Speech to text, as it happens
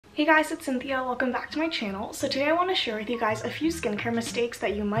Hey guys, it's Cynthia. Welcome back to my channel. So today I want to share with you guys a few skincare mistakes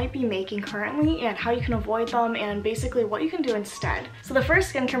that you might be making currently and how you can avoid them and basically what you can do instead. So the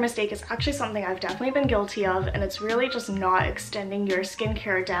first skincare mistake is actually something I've definitely been guilty of, and it's really just not extending your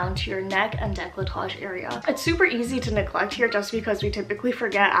skincare down to your neck and décolletage area. It's super easy to neglect here just because we typically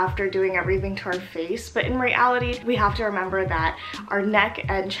forget after doing everything to our face, but in reality we have to remember that our neck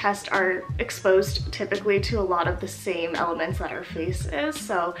and chest are exposed typically to a lot of the same elements that our face is,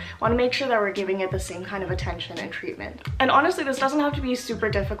 so want to make sure that we're giving it the same kind of attention and treatment. And honestly, this doesn't have to be super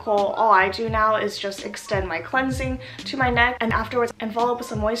difficult. All I do now is just extend my cleansing to my neck and afterwards and follow up with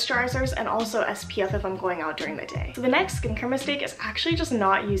some moisturizers and also SPF if I'm going out during the day. So the next skincare mistake is actually just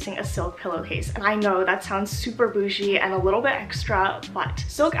not using a silk pillowcase. And I know that sounds super bougie and a little bit extra, but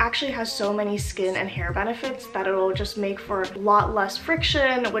silk actually has so many skin and hair benefits that it'll just make for a lot less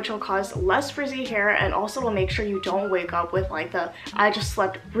friction, which will cause less frizzy hair and also will make sure you don't wake up with like the I just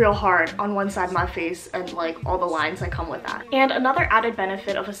slept real hard on one side of my face and like all the lines that come with that. And another added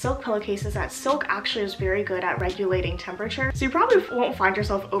benefit of a silk pillowcase is that silk actually is very good at regulating temperature, so you probably won't find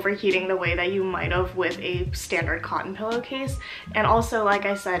yourself overheating the way that you might have with a standard cotton pillowcase. And also, like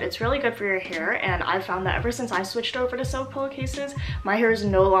I said, it's really good for your hair, and I've found that ever since I switched over to silk pillowcases, my hair is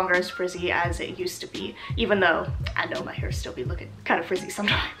no longer as frizzy as it used to be, even though I know my hair still be looking kind of frizzy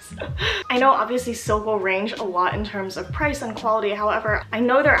sometimes. I know obviously silk will range a lot in terms of price and quality, however I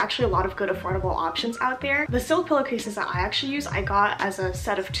know there are actually a lot of good affordable options out there. The silk pillowcases that I actually use, I got as a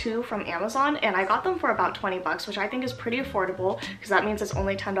set of 2 from Amazon, and I got them for about 20 bucks, which I think is pretty affordable because that means it's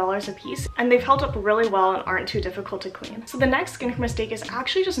only $10 a piece, and they've held up really well and aren't too difficult to clean. So the next skincare mistake is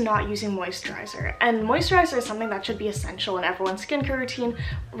actually just not using moisturizer. And moisturizer is something that should be essential in everyone's skincare routine,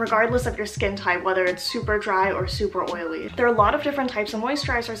 regardless of your skin type, whether it's super dry or super oily. There are a lot of different types of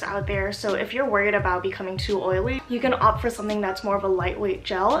moisturizers out there, so if you're worried about becoming too oily, you can opt for something that's more of a lightweight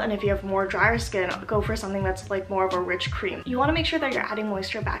gel, and if you have more drier skin, go for something that's like more of a rich cream. You want to make sure that you're adding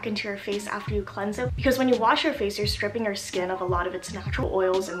moisture back into your face after you cleanse it, because when you wash your face, you're stripping your skin of a lot of its natural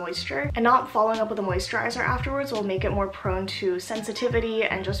oils and moisture, and not following up with a moisturizer afterwards will make it more prone to sensitivity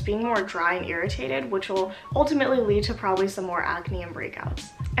and just being more dry and irritated, which will ultimately lead to probably some more acne and breakouts.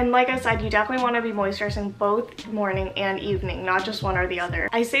 And like I said, you definitely want to be moisturizing both morning and evening, not just one or the other.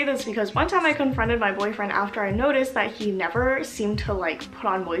 I say this because one time I confronted my boyfriend after I noticed that he never seemed to like put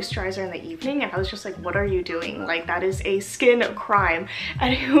on moisturizer in the evening, and I was just like, what are you doing? Like, that is a skin crime.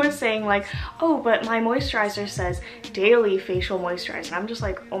 And he was saying like, oh, but my moisturizer says daily facial moisturizer, and I'm just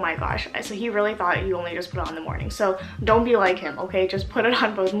like, oh my gosh. So he really thought you only just put it on in the morning. So don't be like him, okay? Just put it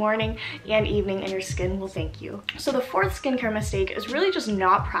on both morning and evening and your skin will thank you. So the fourth skincare mistake is really just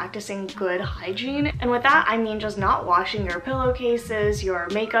not practicing good hygiene, and with that I mean just not washing your pillowcases, your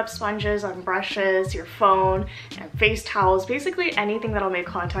makeup sponges and brushes, your phone and face towels, basically anything that'll make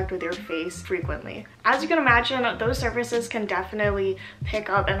contact with your face frequently. As you can imagine, those surfaces can definitely pick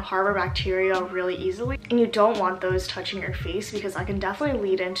up and harbor bacteria really easily, and you don't want those touching your face because that can definitely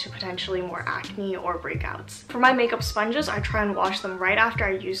lead into potentially more acne or breakouts. For my makeup sponges, I try and wash them right after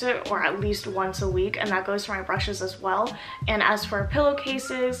I use it, or at least once a week, and that goes for my brushes as well. And as for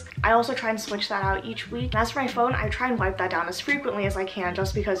pillowcases, I also try and switch that out each week. And as for my phone, I try and wipe that down as frequently as I can,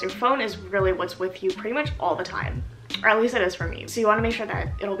 just because your phone is really what's with you pretty much all the time. Or at least it is for me. So you want to make sure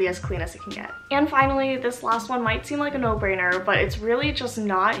that it'll be as clean as it can get. And finally, this last one might seem like a no-brainer, but it's really just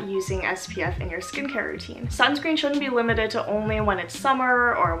not using SPF in your skincare routine. Sunscreen shouldn't be limited to only when it's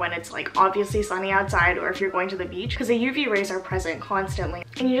summer or when it's like obviously sunny outside, or if you're going to the beach, because the UV rays are present constantly.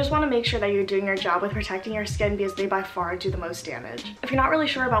 And you just want to make sure that you're doing your job with protecting your skin, because they by far do the most damage. If you're not really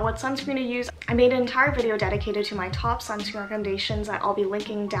sure about what sunscreen to use, I made an entire video dedicated to my top sunscreen recommendations that I'll be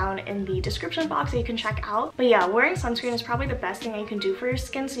linking down in the description box that you can check out. But yeah, wearing sunscreen is probably the best thing that you can do for your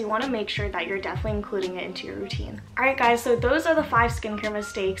skin, so you want to make sure that you're definitely including it into your routine. Alright guys, so those are the 5 skincare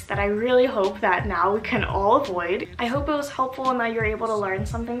mistakes that I really hope that now we can all avoid. I hope it was helpful and that you're able to learn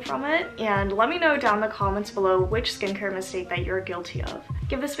something from it, and let me know down in the comments below which skincare mistake that you're guilty of.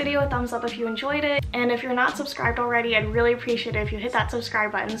 Give this video a thumbs up if you enjoyed it, and if you're not subscribed already, I'd really appreciate it if you hit that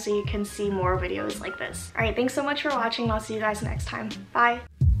subscribe button so you can see more videos like this. Alright, thanks so much for watching, and I'll see you guys next time. Bye!